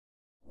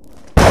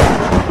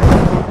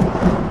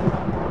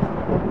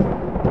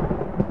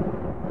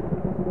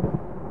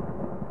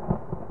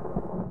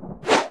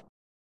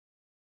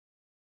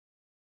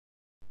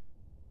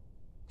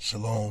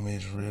Shalom,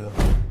 Israel.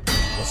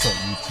 What's up,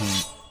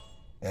 YouTube?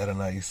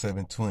 Adonai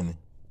 720,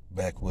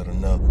 back with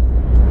another.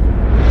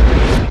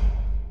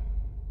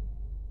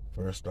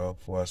 First off,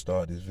 before I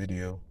start this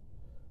video,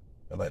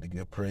 I'd like to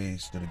give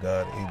praise to the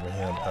God of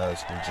Abraham,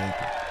 Isaac, and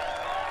Jacob,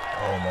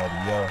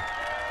 Almighty Yah,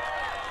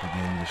 for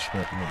giving me the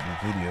strength to make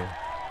this video.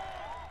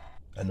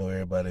 I know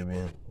everybody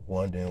been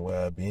wondering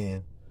where I've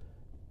been.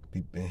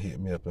 People been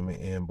hitting me up in my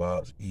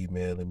inbox,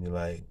 emailing me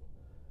like,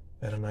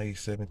 Adonai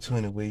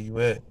 720, where you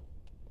at?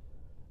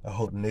 I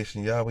hope the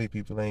nation Yahweh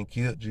people ain't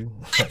killed you.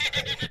 Man,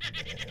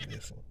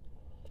 listen.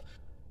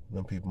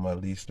 Them people my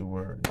least of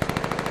words.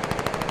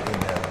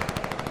 Anyhow,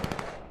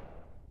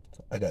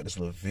 I got this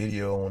little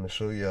video I want to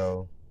show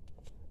y'all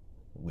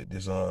with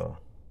this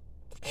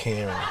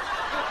Karen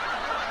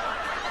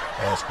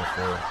asking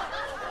for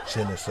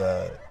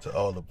genocide to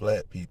all the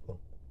black people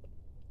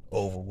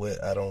over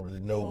what I don't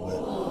really know, but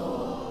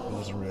it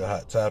was a real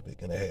hot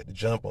topic and I had to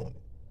jump on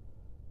it.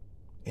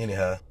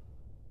 Anyhow,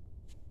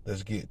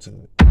 let's get to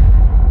it.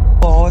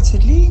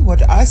 Wholeheartedly,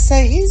 what I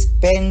say is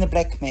ban the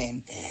black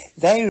man.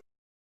 They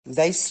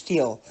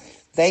steal,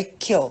 they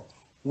kill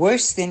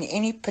worse than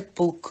any pit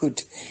bull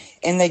could,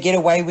 and they get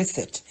away with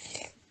it.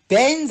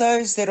 Ban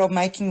those that are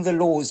making the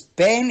laws.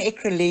 Ban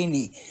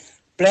Ekreleni.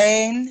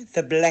 Ban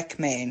the black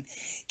man.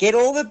 Get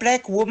all the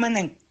black women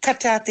and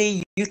cut out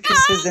their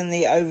uteruses and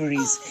their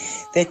ovaries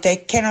that they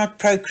cannot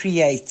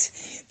procreate,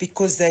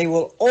 because they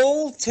will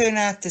all turn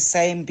out the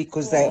same,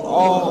 because they are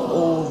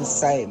all the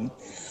same.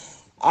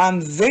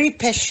 I'm very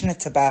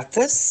passionate about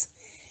this.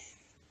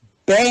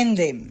 Ban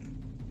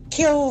them,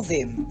 kill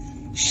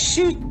them,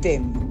 shoot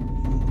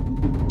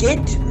them,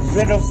 get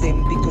rid of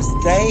them, because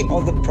they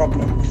are the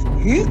problem.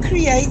 Who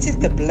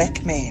created the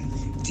black man?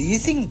 Do you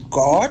think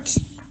God?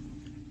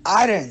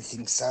 I don't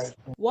think so.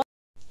 What?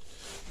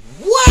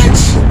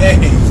 Hey,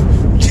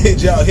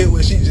 did y'all hear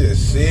what she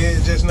just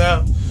said just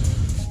now?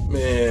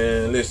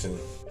 Man, listen.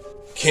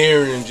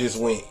 Karen just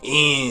went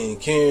in.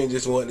 Karen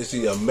just wanted to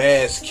see a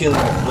mass killing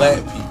of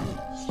black people.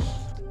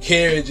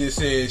 Karen just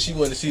said she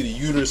wanted to see the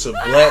uterus of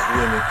black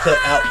women cut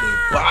out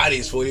their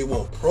bodies so they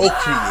won't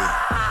procreate.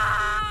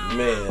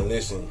 Man,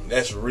 listen,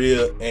 that's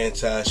real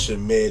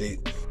anti-Semitic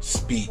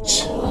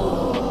speech.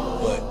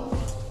 But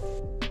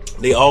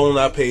they all on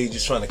our page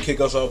just trying to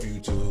kick us off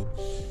YouTube,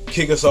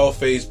 kick us off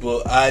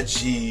Facebook,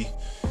 IG,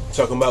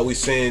 talking about we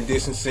saying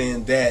this and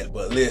saying that.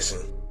 But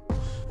listen,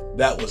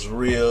 that was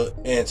real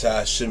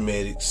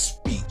anti-Semitic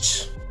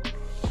speech.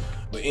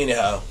 But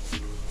anyhow,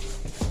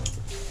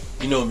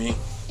 you know me.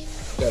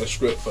 Got a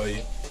script for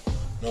you.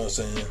 Know what I'm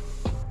saying?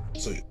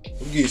 So let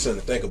me give you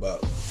something to think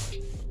about.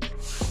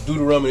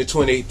 Deuteronomy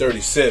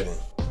 28:37.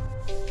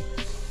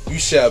 You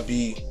shall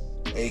be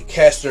a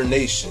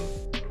consternation,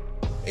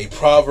 a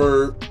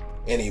proverb,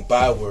 and a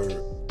byword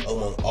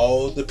among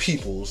all the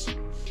peoples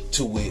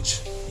to which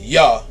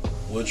Yah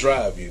will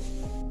drive you.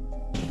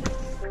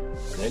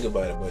 Think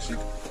about it, but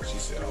she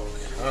said all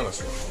kind of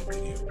stuff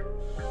in the video.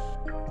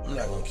 I'm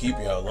not gonna keep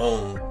y'all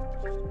long.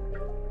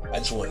 I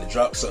just wanted to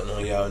drop something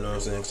on y'all, you know what I'm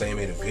saying? Because I ain't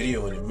made a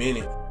video in a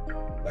minute.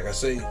 Like I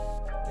say,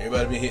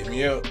 everybody been hitting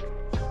me up,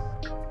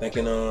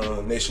 thinking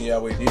Nation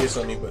Yahweh did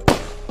something, but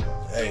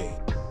hey,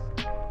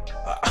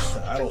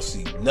 I don't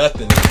see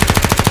nothing.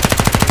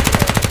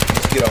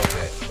 Let's get off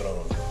that. But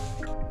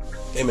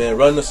hey man,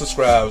 run the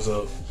subscribes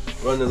up,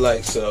 run the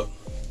likes up.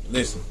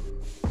 Listen,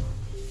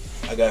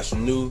 I got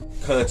some new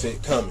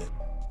content coming.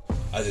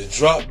 I just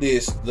dropped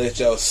this to let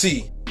y'all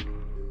see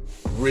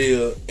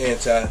real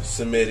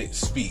anti-Semitic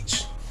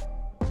speech.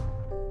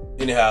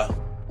 Anyhow,